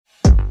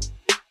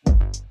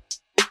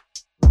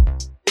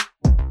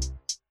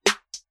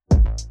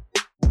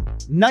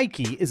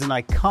Nike is an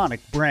iconic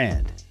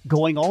brand,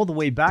 going all the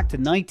way back to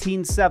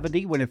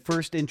 1970 when it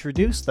first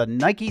introduced the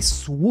Nike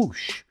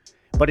swoosh.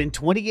 But in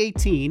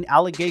 2018,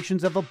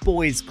 allegations of a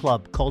boys'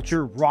 club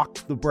culture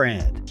rocked the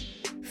brand.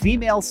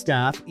 Female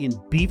staff in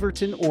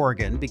Beaverton,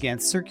 Oregon began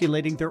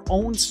circulating their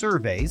own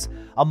surveys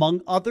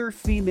among other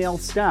female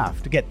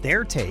staff to get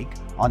their take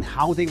on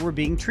how they were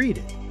being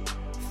treated.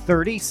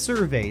 30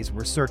 surveys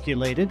were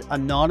circulated,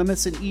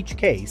 anonymous in each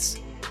case.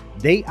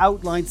 They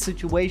outlined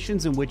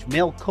situations in which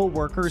male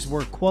co-workers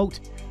were,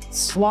 quote,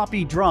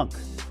 sloppy drunk,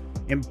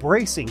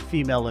 embracing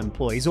female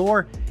employees,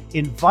 or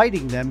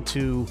inviting them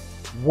to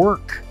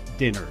work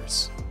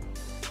dinners.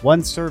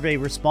 One survey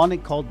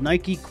respondent called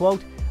Nike,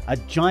 quote, a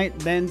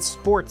giant men's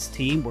sports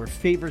team where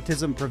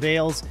favoritism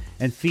prevails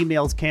and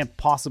females can't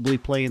possibly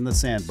play in the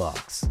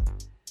sandbox.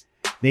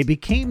 They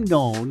became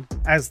known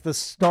as the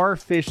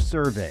Starfish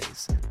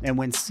Surveys, and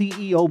when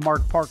CEO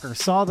Mark Parker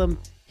saw them,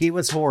 he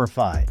was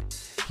horrified.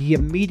 He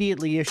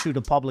immediately issued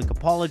a public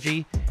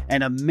apology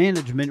and a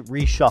management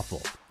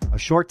reshuffle. A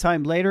short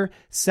time later,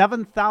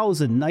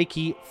 7,000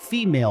 Nike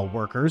female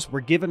workers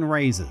were given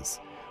raises.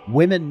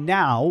 Women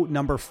now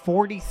number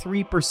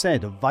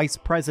 43% of vice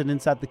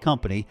presidents at the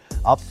company,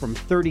 up from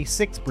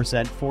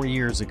 36% 4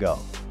 years ago.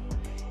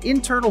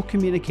 Internal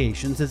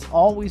communications has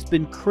always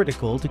been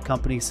critical to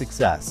company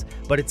success,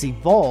 but it's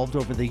evolved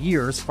over the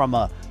years from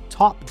a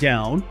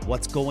top-down,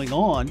 what's going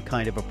on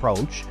kind of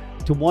approach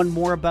to one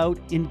more about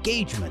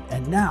engagement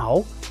and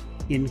now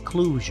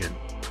inclusion.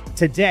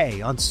 Today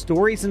on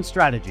Stories and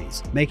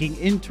Strategies, making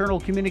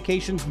internal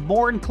communications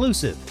more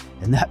inclusive,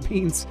 and that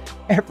means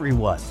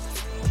everyone.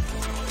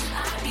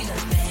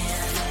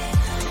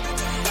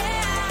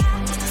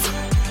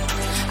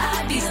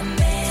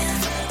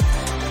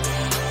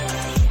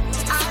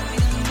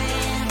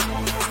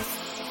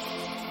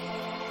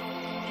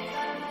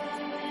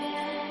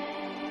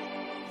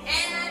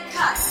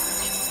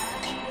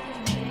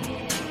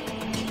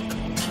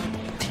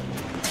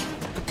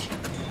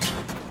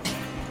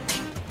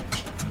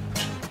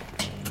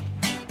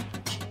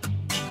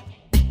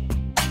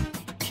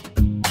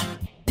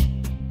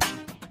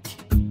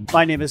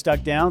 My name is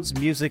Doug Downs.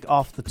 Music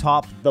off the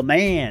top, The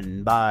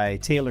Man by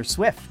Taylor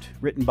Swift,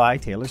 written by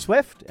Taylor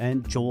Swift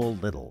and Joel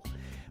Little.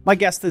 My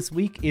guest this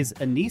week is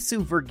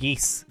Anisu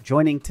Verghese,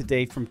 joining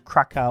today from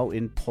Krakow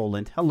in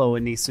Poland. Hello,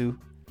 Anisu.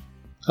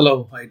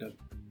 Hello, hi Doug.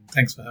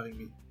 Thanks for having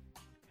me.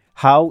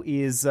 How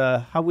is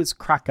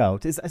Krakow?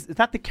 Is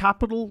that the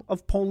capital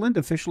of Poland?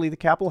 Officially the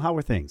capital? How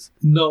are things?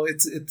 No,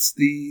 it's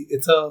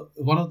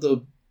one of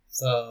the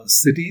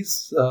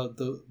cities,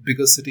 the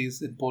biggest cities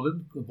in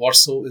Poland.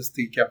 Warsaw is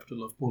the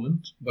capital of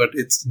Poland, but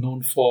it's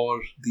known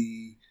for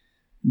the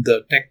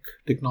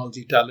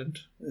technology talent.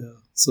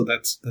 So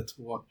that's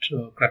what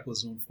Krakow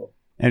is known for.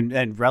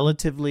 And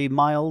relatively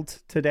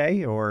mild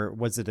today, or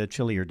was it a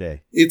chillier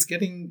day? It's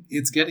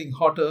getting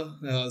hotter.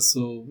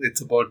 So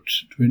it's about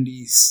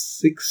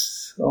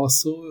 26 or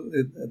so.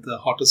 The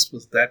hottest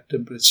was that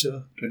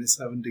temperature,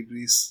 27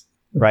 degrees.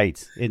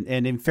 Right.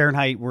 And in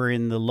Fahrenheit, we're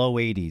in the low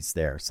 80s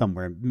there,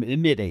 somewhere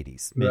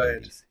mid-80s.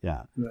 Right.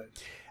 Yeah. Right.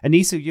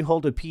 Anisu, you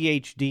hold a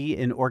PhD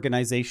in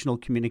organizational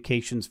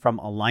communications from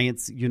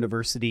Alliance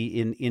University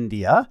in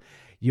India.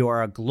 You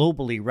are a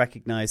globally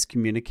recognized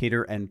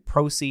communicator and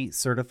PROCI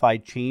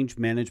certified change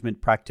management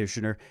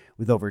practitioner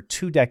with over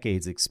 2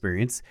 decades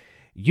experience.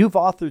 You've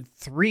authored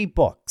 3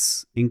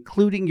 books,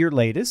 including your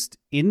latest,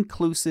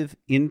 Inclusive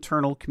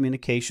Internal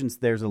Communications.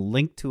 There's a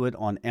link to it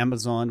on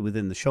Amazon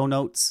within the show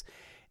notes.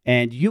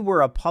 And you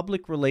were a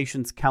Public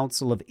Relations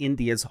Council of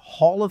India's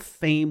Hall of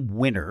Fame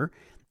winner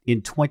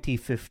in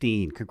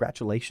 2015.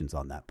 Congratulations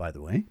on that, by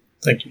the way.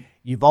 Thank you.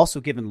 You've also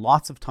given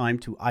lots of time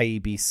to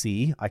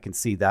IEBC. I can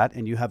see that.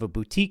 And you have a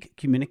boutique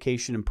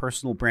communication and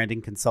personal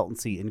branding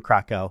consultancy in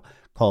Krakow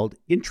called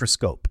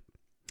Intrascope.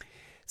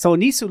 So,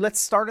 Anisu,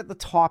 let's start at the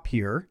top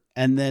here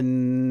and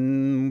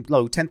then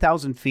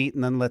 10,000 feet,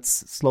 and then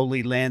let's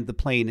slowly land the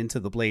plane into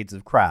the blades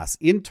of grass.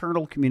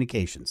 Internal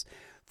communications.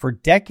 For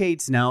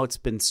decades now, it's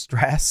been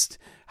stressed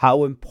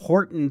how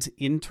important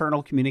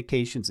internal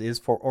communications is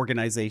for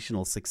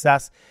organizational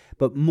success.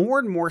 But more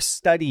and more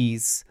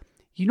studies,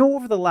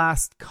 over the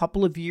last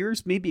couple of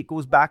years, maybe it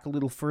goes back a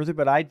little further,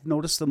 but I've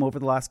noticed them over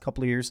the last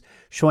couple of years,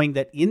 showing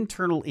that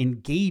internal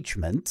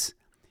engagement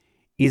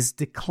is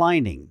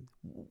declining.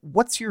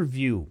 What's your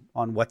view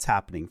on what's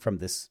happening from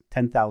this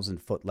 10,000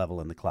 foot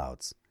level in the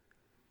clouds?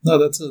 No,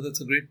 that's a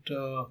great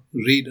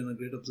read and a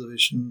great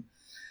observation.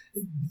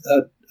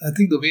 I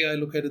think the way I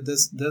look at it,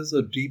 there's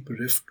a deep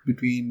rift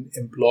between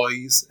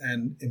employees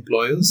and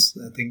employers.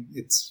 I think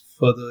it's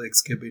further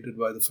exacerbated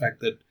by the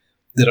fact that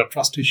there are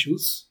trust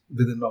issues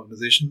within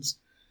organizations.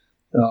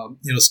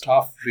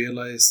 Staff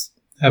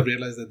have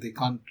realized that they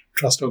can't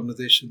trust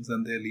organizations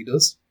and their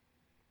leaders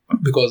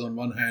because, on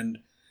one hand,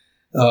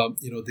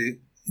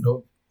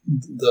 the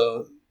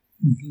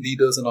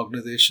leaders and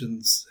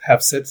organizations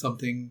have said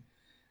something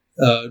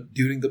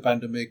during the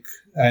pandemic,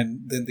 and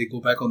then they go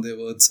back on their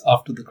words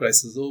after the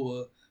crisis is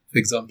over, for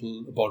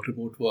example, about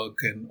remote work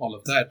and all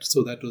of that.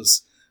 So that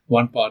was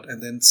one part,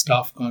 and then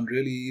staff can't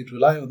really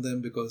rely on them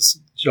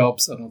because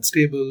jobs are not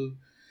stable.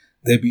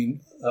 There have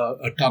been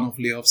a ton of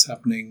layoffs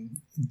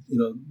happening.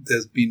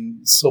 There's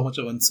been so much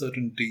of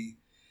uncertainty,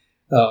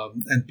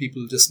 and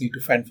people just need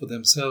to fend for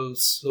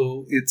themselves.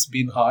 So it's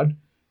been hard.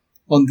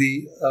 On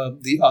the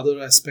other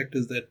aspect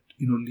is that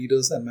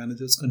leaders and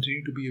managers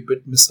continue to be a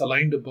bit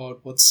misaligned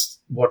about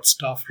what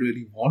staff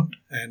really want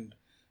and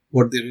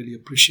what they really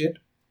appreciate.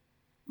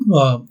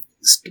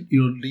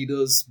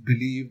 Leaders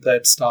believe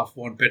that staff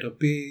want better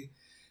pay,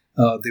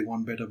 they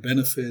want better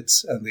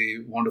benefits, and they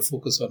want to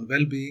focus on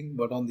well-being.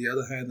 But on the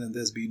other hand, and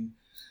there's been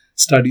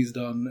studies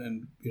done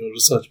and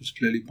research which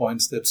clearly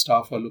points that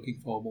staff are looking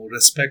for more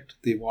respect.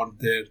 They want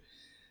their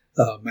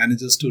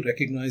managers to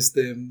recognize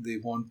them. They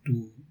want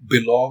to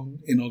belong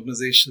in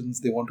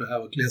organizations. They want to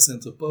have a clear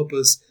sense of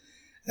purpose.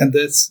 And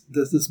there's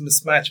this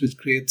mismatch which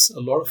creates a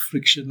lot of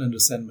friction and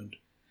resentment.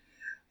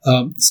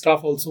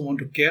 Staff also want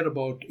to care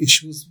about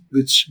issues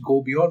which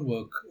go beyond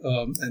work,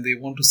 and they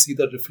want to see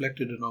that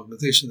reflected in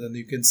organizations. And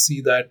you can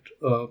see that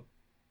a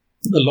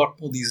lot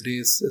more these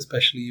days,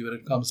 especially when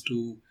it comes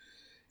to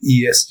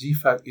ESG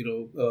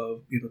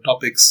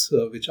topics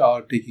which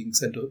are taking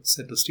center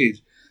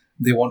stage.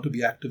 They want to be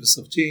activists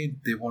of change.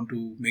 They want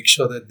to make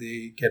sure that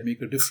they can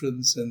make a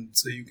difference, and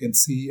so you can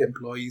see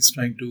employees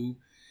trying to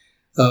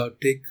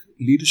take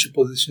leadership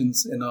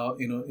positions in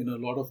a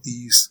lot of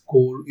these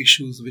core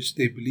issues which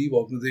they believe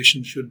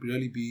organizations should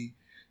really be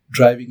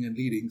driving and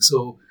leading.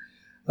 So,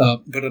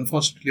 but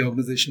unfortunately,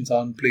 organizations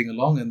aren't playing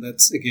along, and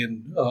that's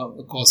again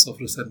a cause of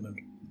resentment.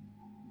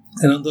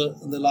 And on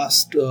the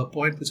last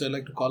point, which I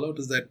like to call out,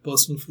 is that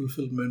personal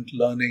fulfillment,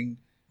 learning,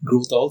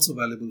 growth are also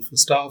valuable for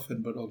staff,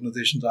 but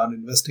organizations aren't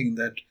investing in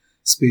that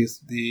space.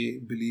 They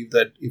believe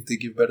that if they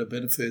give better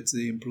benefits,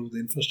 they improve the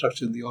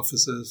infrastructure in the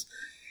offices,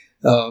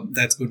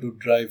 that's going to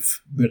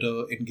drive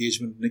better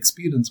engagement and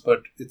experience,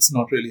 but it's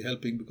not really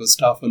helping because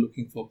staff are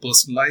looking for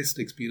personalized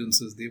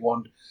experiences. They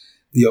want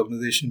the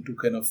organization to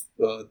kind of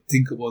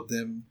think about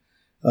them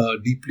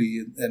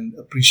deeply and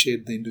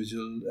appreciate the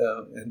individual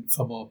and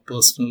from a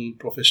personal,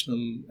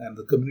 professional, and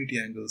the community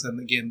angles.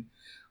 And again,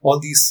 all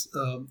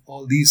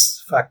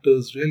these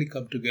factors really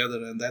come together,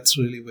 and that's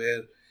really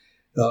where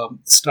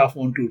staff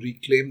want to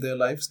reclaim their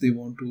lives. They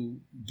want to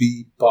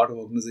be part of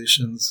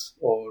organizations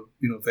or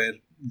where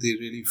they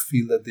really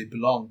feel that they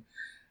belong.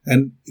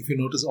 And if you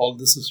notice, all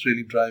this is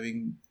really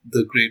driving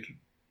the great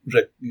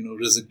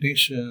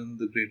resignation,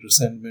 the great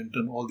resentment,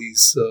 and all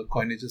these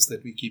coinages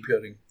that we keep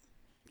hearing.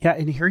 Yeah,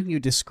 and hearing you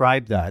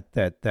describe that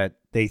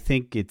they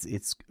think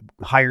it's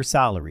higher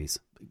salaries,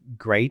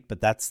 great, but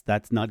that's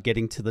not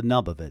getting to the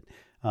nub of it.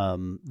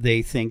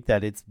 They think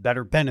that it's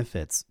better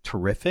benefits,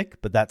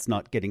 terrific, but that's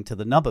not getting to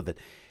the nub of it.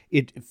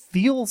 It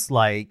feels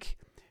like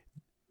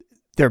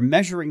they're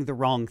measuring the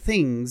wrong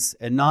things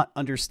and not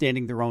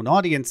understanding their own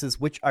audiences,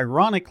 which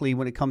ironically,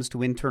 when it comes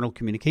to internal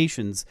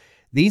communications,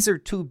 these are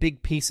two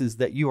big pieces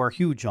that you are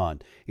huge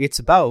on. It's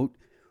about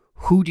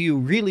who do you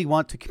really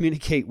want to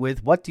communicate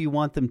with? What do you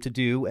want them to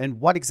do?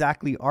 And what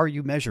exactly are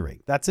you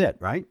measuring? That's it,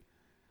 right?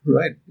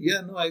 Right.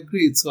 Yeah, no, I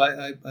agree. So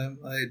I'm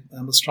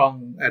a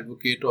strong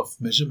advocate of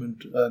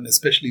measurement, and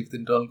especially with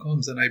internal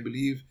comms. And I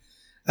believe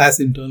as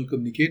internal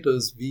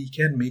communicators, we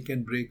can make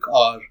and break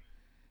our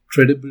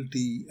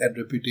credibility and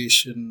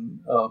reputation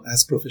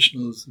as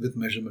professionals with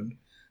measurement.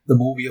 The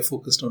more we are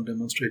focused on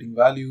demonstrating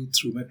value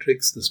through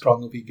metrics, the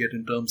stronger we get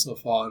in terms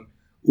of our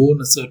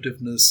own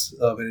assertiveness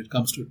when it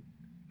comes to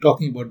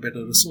talking about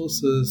better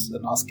resources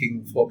and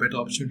asking for better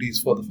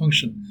opportunities for the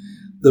function.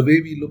 The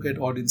way we look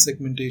at audience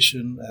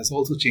segmentation has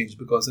also changed,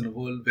 because in a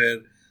world where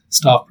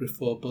staff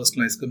prefer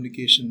personalized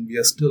communication, we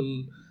are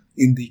still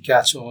in the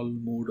catch-all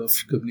mode of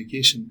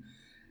communication.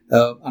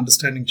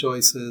 Understanding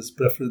choices,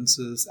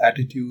 preferences,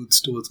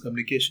 attitudes towards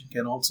communication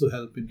can also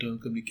help internal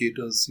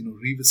communicators,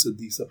 revisit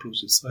these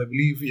approaches. So I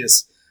believe,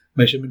 yes,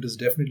 measurement is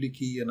definitely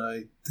key, and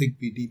I think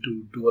we need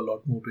to do a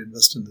lot more to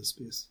invest in this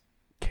space.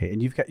 Okay,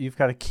 and you've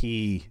got a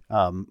key.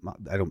 I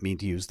don't mean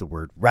to use the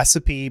word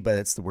recipe, but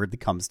it's the word that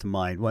comes to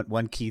mind.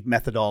 One key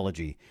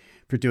methodology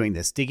for doing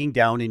this. Digging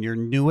down in your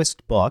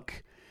newest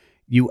book,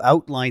 you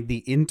outlined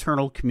the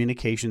Internal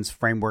Communications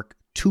Framework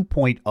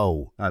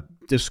 2.0.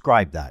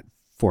 Describe that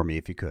for me,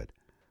 if you could.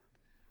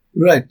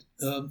 Right.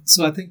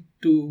 So I think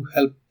to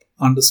help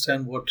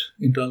understand what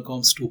Internal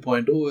Comms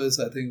 2.0 is,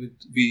 I think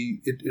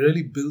it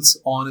really builds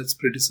on its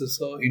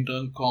predecessor,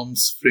 Internal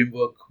Comms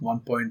Framework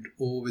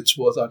 1.0, which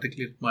was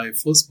articulated in my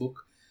first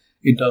book,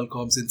 Internal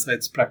Comms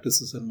Insights,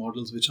 Practices and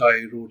Models, which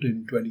I wrote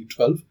in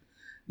 2012.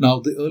 Now,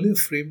 the earlier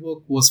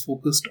framework was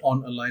focused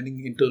on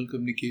aligning internal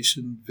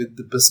communication with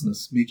the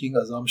business, making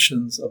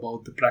assumptions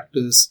about the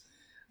practice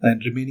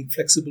and remaining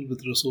flexible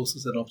with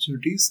resources and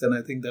opportunities. And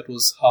I think that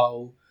was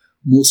how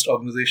most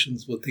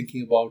organizations were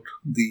thinking about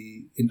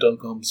the internal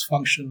comms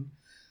function,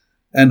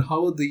 and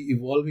how the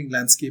evolving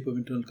landscape of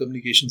internal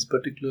communications,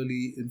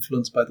 particularly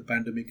influenced by the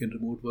pandemic and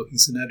remote working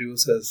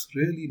scenarios, has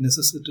really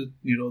necessitated,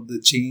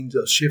 the change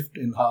or shift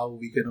in how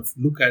we kind of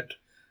look at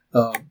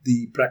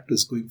the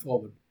practice going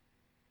forward.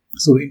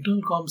 So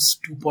internal comms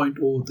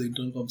 2.0, the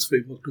internal comms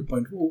framework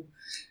 2.0,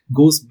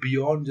 goes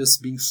beyond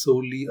just being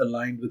solely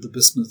aligned with the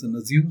business and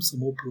assumes a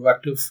more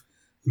proactive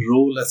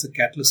role as a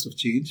catalyst of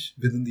change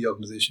within the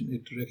organization.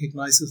 It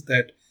recognizes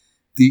that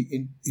the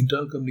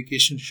internal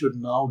communication should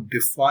now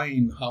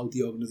define how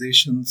the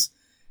organization's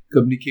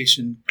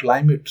communication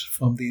climate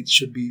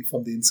should be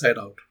from the inside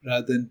out,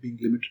 rather than being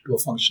limited to a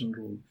functional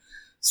role.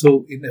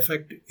 So in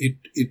effect,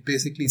 it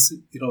basically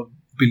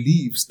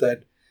believes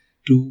that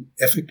to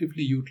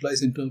effectively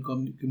utilize internal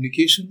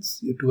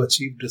communications to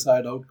achieve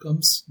desired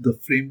outcomes, the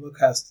framework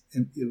has,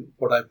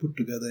 what I put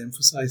together,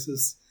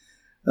 emphasizes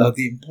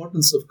the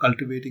importance of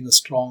cultivating a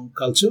strong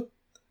culture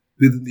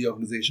within the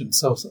organization.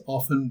 So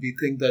often we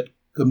think that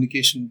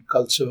communication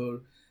culture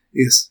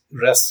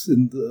rests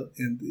it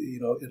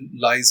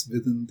lies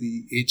within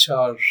the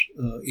HR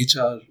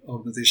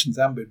organization's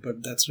ambit,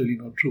 but that's really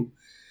not true.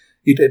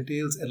 It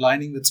entails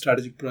aligning with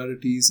strategic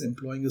priorities,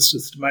 employing a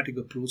systematic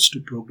approach to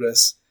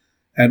progress,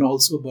 and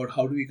also about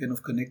how do we kind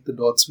of connect the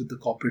dots with the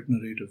corporate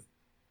narrative.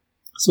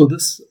 So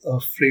this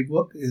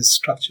framework is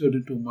structured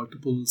into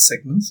multiple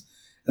segments,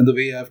 and the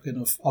way I've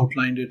kind of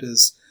outlined it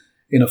is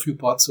in a few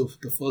parts. Of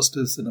the first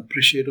is an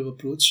appreciative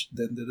approach,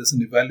 then there is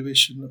an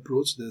evaluation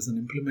approach, there's an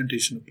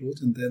implementation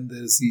approach, and then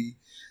there's the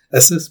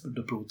assessment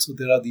approach. So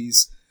there are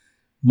these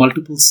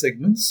multiple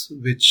segments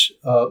which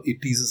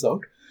it teases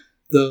out.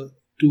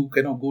 To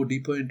kind of go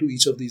deeper into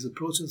each of these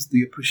approaches,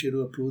 the appreciative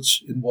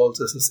approach involves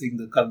assessing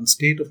the current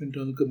state of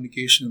internal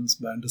communications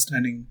by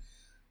understanding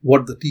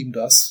what the team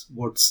does,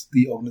 what's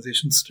the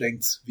organization's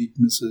strengths,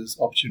 weaknesses,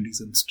 opportunities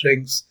and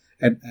strengths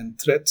and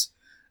threats.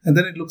 And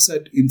then it looks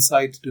at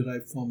insights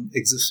derived from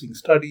existing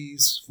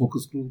studies,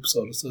 focus groups,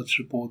 or research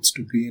reports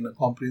to gain a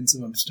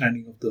comprehensive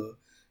understanding of the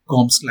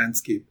comms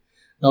landscape.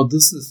 Now,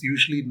 this is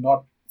usually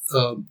not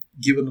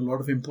given a lot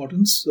of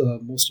importance.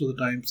 Most of the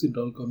times,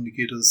 internal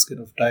communicators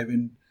kind of dive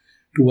in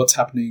to what's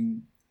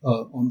happening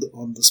on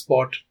the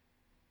spot,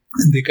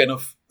 and they kind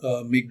of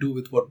make do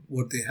with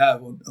what they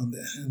have on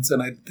their hands.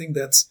 And I think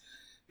that's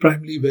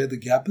primarily where the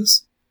gap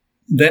is.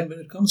 Then when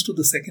it comes to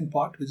the second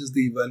part, which is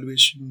the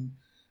evaluation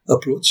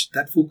approach,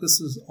 that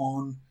focuses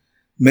on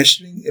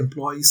measuring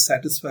employee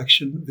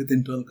satisfaction with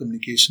internal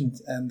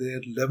communications and their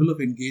level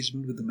of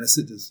engagement with the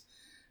messages.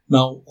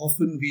 Now,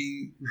 often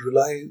we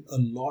rely a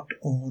lot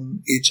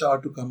on HR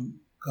to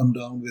come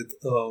down with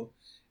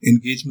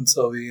engagement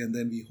survey, and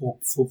then we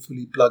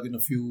hopefully plug in a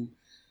few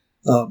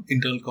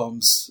internal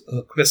comms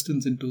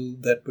questions into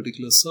that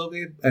particular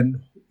survey,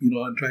 and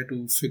try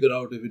to figure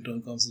out if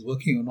internal comms is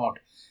working or not.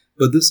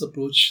 But this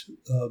approach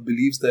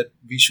believes that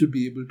we should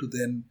be able to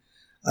then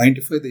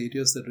identify the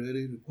areas that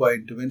really require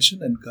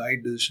intervention and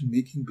guide decision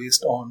making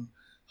based on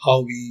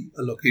how we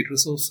allocate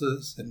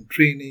resources and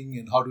training,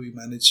 and how do we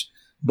manage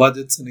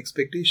budgets and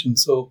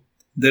expectations. So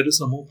there is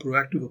a more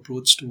proactive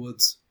approach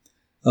towards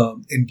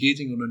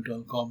engaging on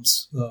internal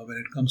comms when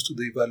it comes to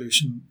the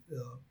evaluation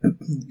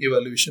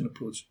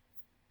approach.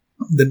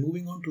 Then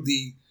moving on to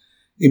the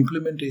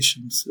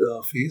implementations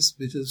phase,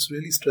 which is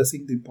really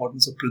stressing the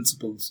importance of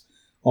principles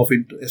of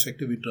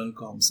effective internal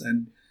comms.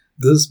 And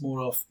this is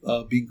more of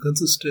being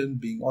consistent,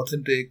 being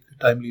authentic,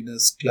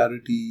 timeliness,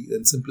 clarity,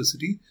 and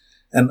simplicity.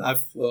 And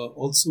I've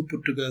also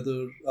put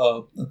together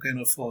a kind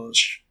of a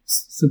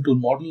simple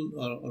model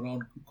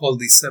around called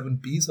the 7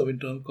 P's of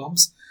internal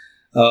comms.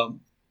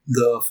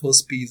 The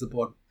first P is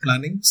about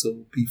planning,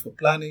 so P for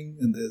planning,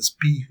 and there's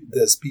P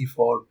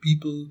for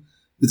people,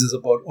 which is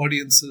about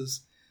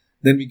audiences.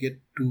 Then we get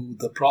to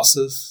the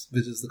process,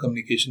 which is the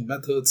communication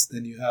methods.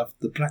 Then you have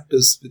the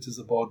practice, which is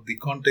about the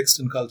context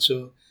and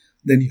culture.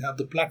 Then you have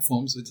the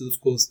platforms, which is of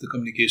course the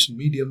communication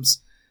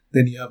mediums.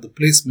 Then you have the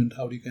placement,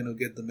 how do you kind of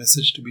get the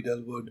message to be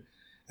delivered.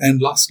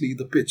 And lastly,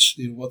 the pitch,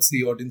 what's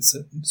the audience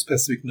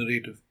specific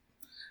narrative.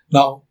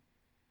 Now,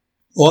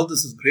 all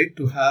this is great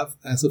to have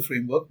as a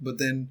framework, but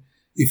then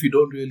if you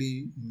don't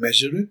really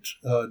measure it,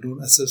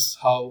 don't assess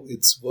how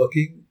it's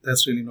working,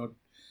 that's really not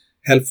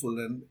helpful.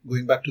 And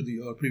going back to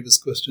your previous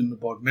question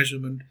about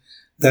measurement,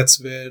 that's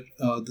where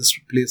this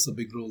plays a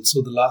big role.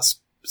 So the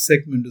last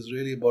segment is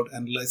really about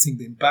analyzing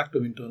the impact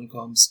of internal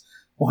comms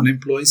on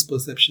employees'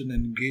 perception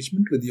and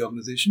engagement with the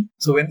organization.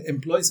 So when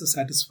employees are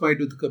satisfied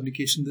with the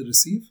communication they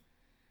receive,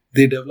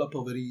 they develop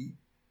a very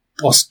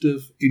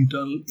positive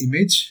internal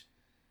image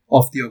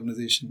of the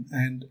organization,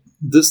 and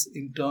this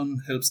in turn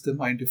helps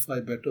them identify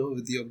better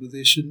with the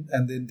organization,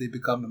 and then they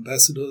become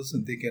ambassadors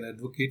and they can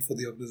advocate for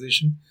the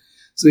organization.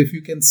 So if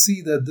you can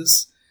see that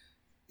this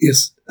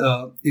is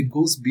it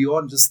goes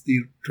beyond just the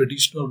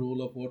traditional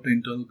role of what an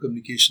internal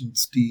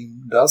communications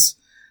team does.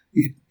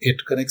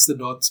 It connects the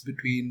dots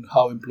between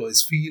how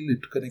employees feel,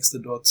 it connects the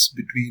dots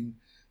between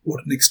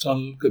what an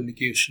external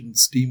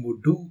communications team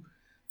would do,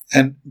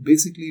 and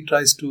basically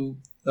tries to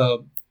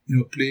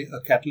play a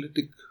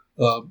catalytic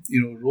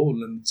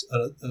role and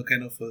a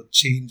kind of a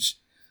change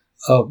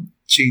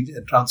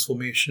and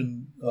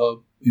transformation,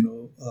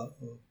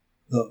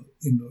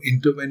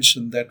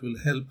 intervention that will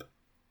help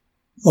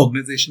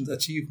organizations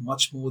achieve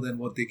much more than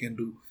what they can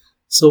do.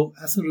 So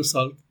as a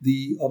result,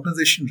 the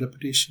organization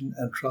reputation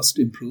and trust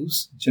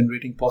improves,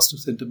 generating positive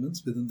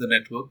sentiments within the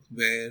network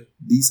where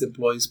these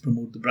employees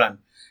promote the brand.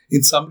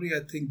 In summary,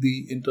 I think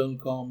the internal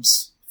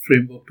comms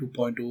framework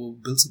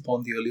 2.0 builds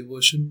upon the earlier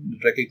version.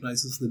 It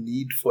recognizes the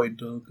need for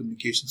internal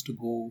communications to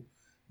go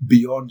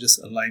beyond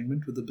just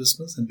alignment with the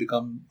business and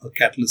become a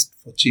catalyst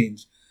for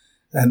change.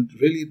 And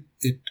really,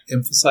 it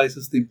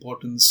emphasizes the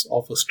importance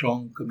of a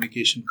strong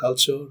communication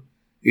culture.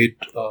 It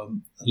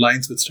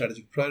aligns with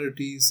strategic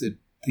priorities. It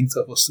thinks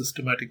of a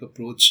systematic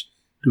approach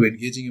to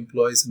engaging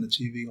employees and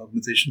achieving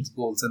organization's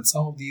goals. And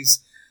some of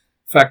these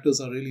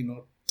factors are really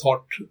not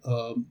thought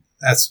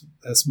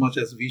as much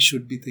as we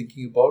should be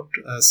thinking about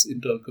as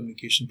internal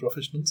communication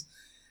professionals.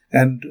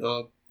 And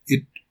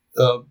it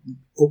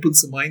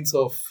opens the minds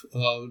of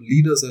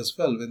leaders as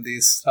well. When they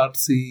start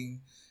seeing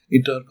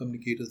internal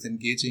communicators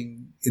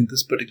engaging in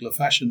this particular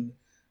fashion,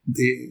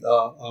 they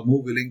are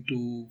more willing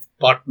to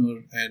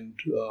partner and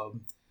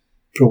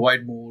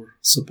provide more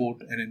support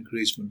and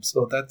encouragement.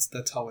 So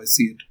that's how I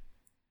see it.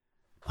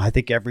 I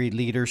think every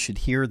leader should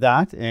hear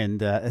that.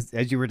 And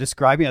as you were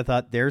describing, I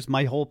thought, there's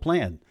my whole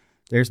plan.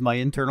 There's my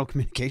internal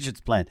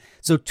communications plan.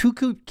 So two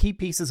key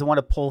pieces I want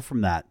to pull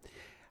from that.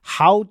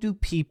 How do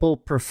people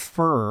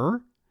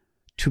prefer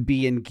to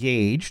be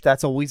engaged?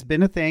 That's always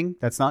been a thing.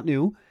 That's not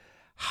new.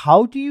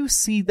 How do you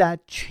see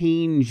that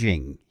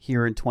changing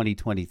here in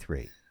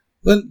 2023?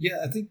 Well, yeah,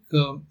 I think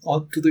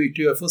on to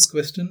your first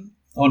question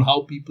on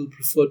how people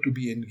prefer to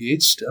be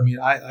engaged. I mean,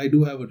 I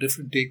do have a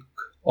different take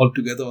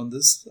altogether on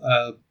this.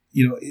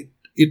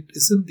 It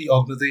isn't the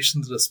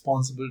organization's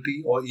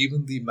responsibility or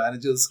even the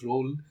manager's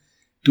role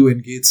to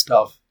engage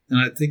staff. And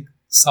I think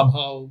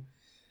somehow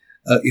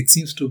it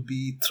seems to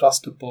be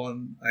thrust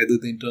upon either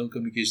the internal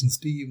communications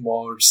team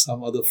or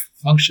some other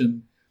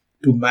function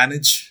to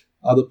manage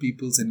other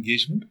people's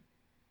engagement.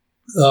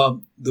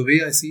 The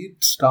way I see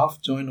it, staff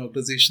join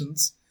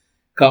organizations,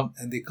 come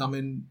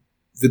in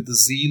with the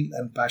zeal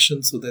and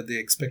passion so that they're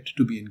expected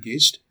to be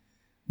engaged.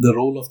 The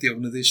role of the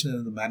organization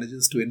and the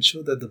managers to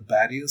ensure that the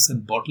barriers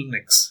and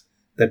bottlenecks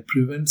that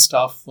prevent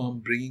staff from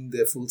bringing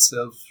their full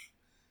self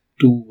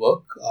to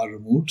work are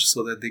removed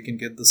so that they can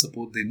get the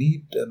support they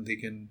need and they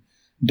can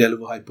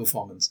deliver high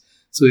performance.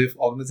 So if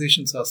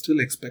organizations are still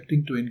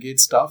expecting to engage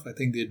staff, I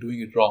think they're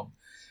doing it wrong.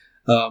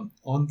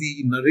 On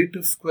the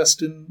narrative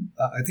question,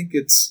 I think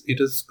it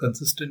is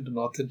consistent and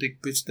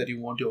authentic pitch that you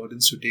want your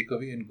audience to take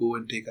away and go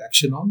and take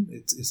action on.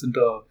 It isn't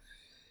a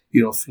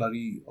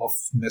flurry of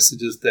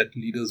messages that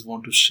leaders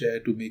want to share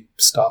to make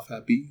staff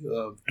happy.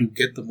 To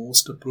get the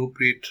most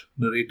appropriate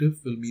narrative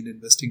will mean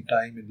investing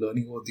time in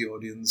learning about the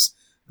audience,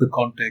 the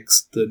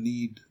context, the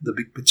need, the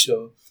big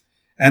picture,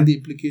 and the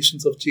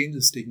implications of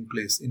changes taking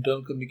place.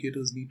 Internal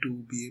communicators need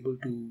to be able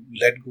to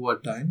let go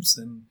at times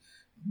and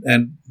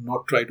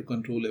not try to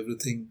control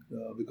everything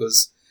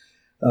because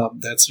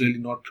that's really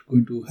not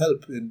going to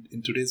help.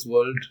 In today's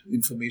world,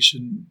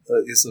 information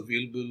is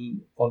available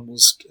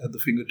almost at the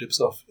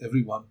fingertips of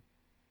everyone.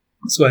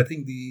 So I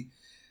think the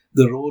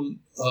role,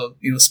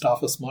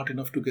 staff are smart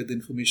enough to get the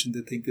information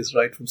they think is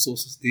right from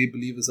sources they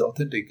believe is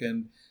authentic,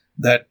 and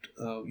that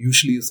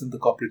usually is in the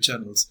corporate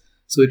channels.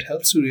 So it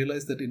helps to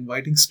realize that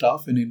inviting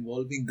staff and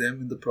involving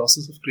them in the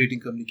process of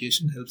creating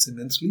communication helps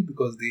immensely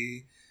because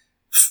they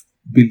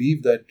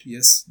believe that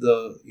yes,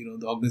 the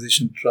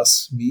organization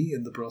trusts me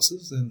in the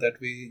process, and that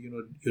way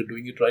you're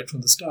doing it right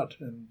from the start,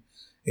 and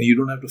you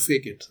don't have to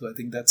fake it. So I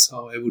think that's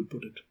how I would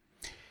put it.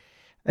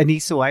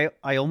 Aniso,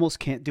 I almost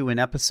can't do an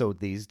episode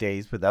these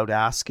days without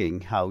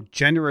asking how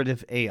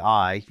generative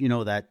AI,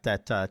 that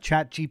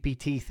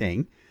ChatGPT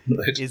thing,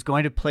 right, is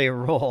going to play a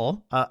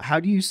role. How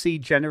do you see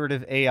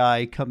generative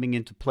AI coming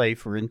into play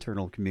for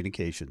internal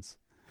communications?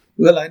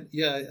 Well,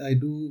 I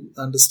do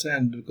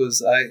understand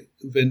because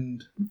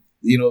when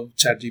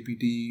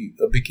ChatGPT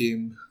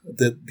became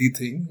the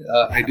thing,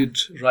 I did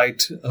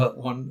write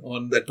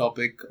on that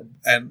topic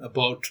and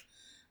about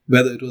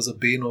whether it was a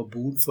bane or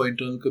boon for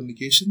internal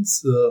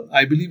communications.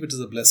 I believe it is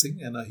a blessing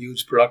and a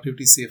huge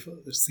productivity saver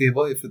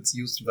if it's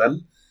used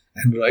well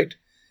and right.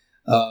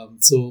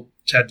 So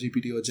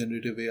ChatGPT or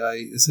generative AI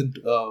isn't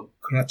a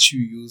crutch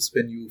you use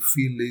when you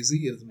feel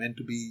lazy. It's meant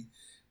to be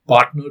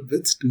partnered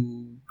with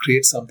to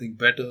create something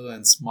better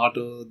and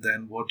smarter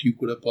than what you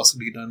could have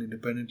possibly done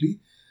independently.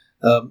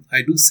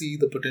 I do see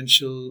the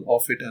potential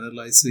of it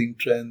analyzing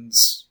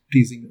trends,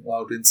 teasing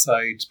out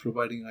insights,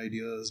 providing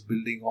ideas,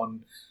 building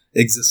on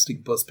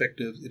existing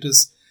perspectives. It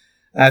is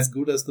as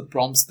good as the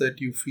prompts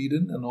that you feed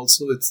in, and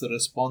also it's the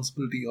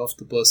responsibility of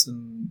the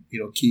person,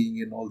 keying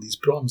in all these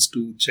prompts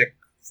to check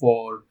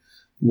for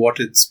what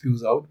it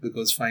spews out,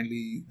 because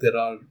finally there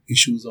are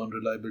issues on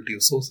reliability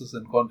of sources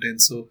and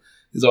content. So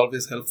it's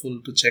always helpful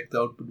to check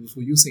the output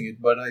before using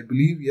it. But I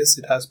believe, yes,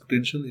 it has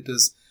potential. It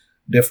is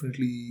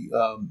definitely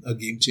a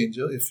game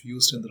changer if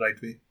used in the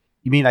right way.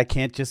 You mean I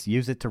can't just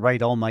use it to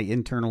write all my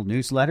internal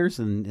newsletters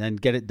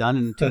and get it done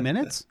in 2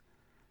 minutes?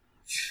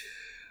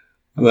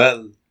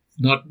 Well,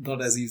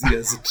 not as easy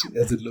as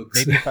it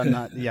looks. Maybe if I'm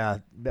not,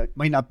 that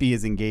might not be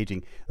as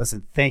engaging.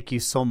 Listen, thank you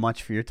so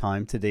much for your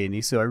time today,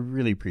 Aniso. I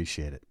really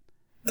appreciate it.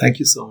 Thank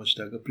you so much,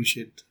 Doug.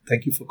 Appreciate it.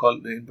 Thank you for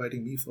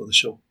inviting me for the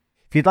show.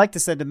 If you'd like to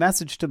send a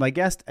message to my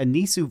guest,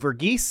 Anisu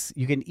Verghese,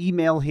 you can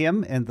email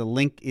him, and the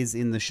link is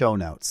in the show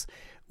notes.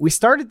 We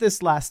started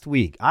this last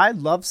week. I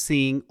love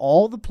seeing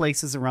all the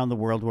places around the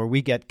world where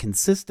we get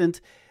consistent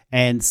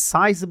and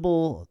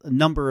sizable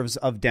numbers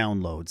of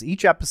downloads.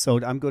 Each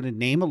episode, I'm going to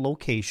name a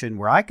location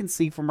where I can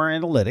see from our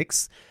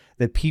analytics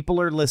that people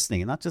are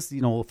listening, and not just,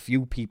 a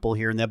few people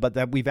here and there, but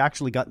that we've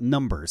actually got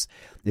numbers.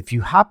 If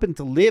you happen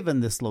to live in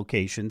this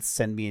location,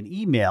 send me an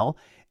email,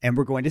 and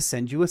we're going to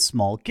send you a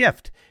small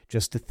gift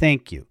just to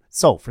thank you.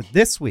 So for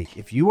this week,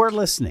 if you are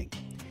listening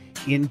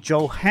in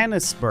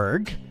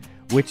Johannesburg,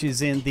 which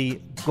is in the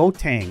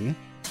Gauteng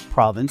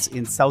province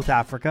in South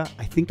Africa,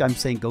 I think I'm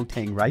saying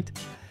Gauteng right,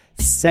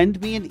 send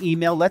me an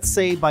email, let's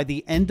say by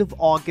the end of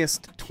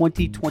August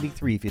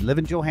 2023. If you live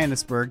in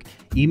Johannesburg,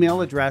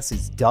 email address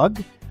is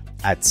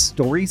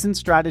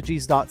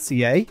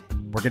doug@storiesandstrategies.ca.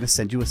 We're going to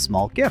send you a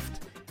small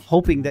gift,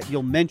 hoping that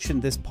you'll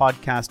mention this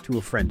podcast to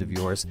a friend of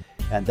yours,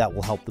 and that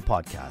will help the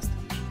podcast.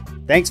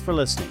 Thanks for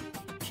listening.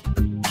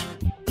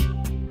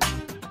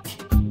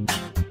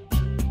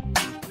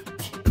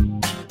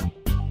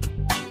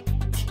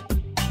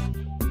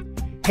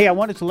 Hey, I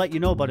wanted to let you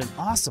know about an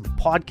awesome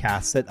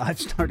podcast that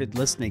I've started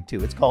listening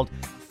to. It's called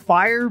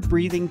Fire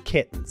Breathing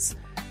Kittens.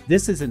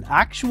 This is an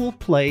actual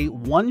play,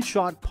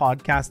 one-shot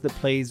podcast that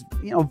plays,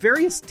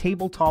 various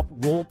tabletop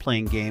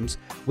role-playing games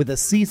with a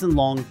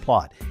season-long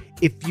plot.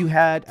 If you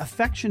had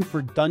affection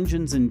for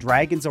Dungeons and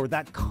Dragons or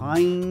that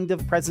kind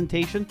of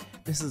presentation,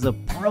 this is a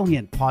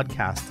brilliant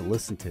podcast to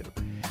listen to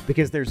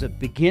because there's a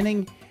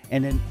beginning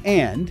and an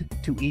end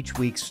to each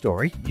week's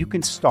story. You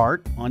can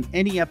start on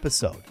any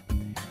episode.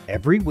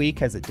 Every week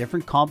has a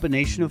different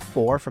combination of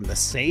 4 from the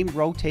same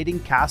rotating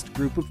cast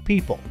group of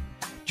people.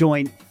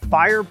 Join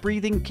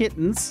fire-breathing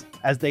kittens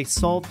as they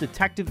solve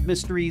detective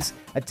mysteries,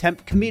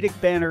 attempt comedic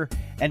banter,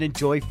 and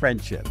enjoy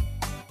friendship.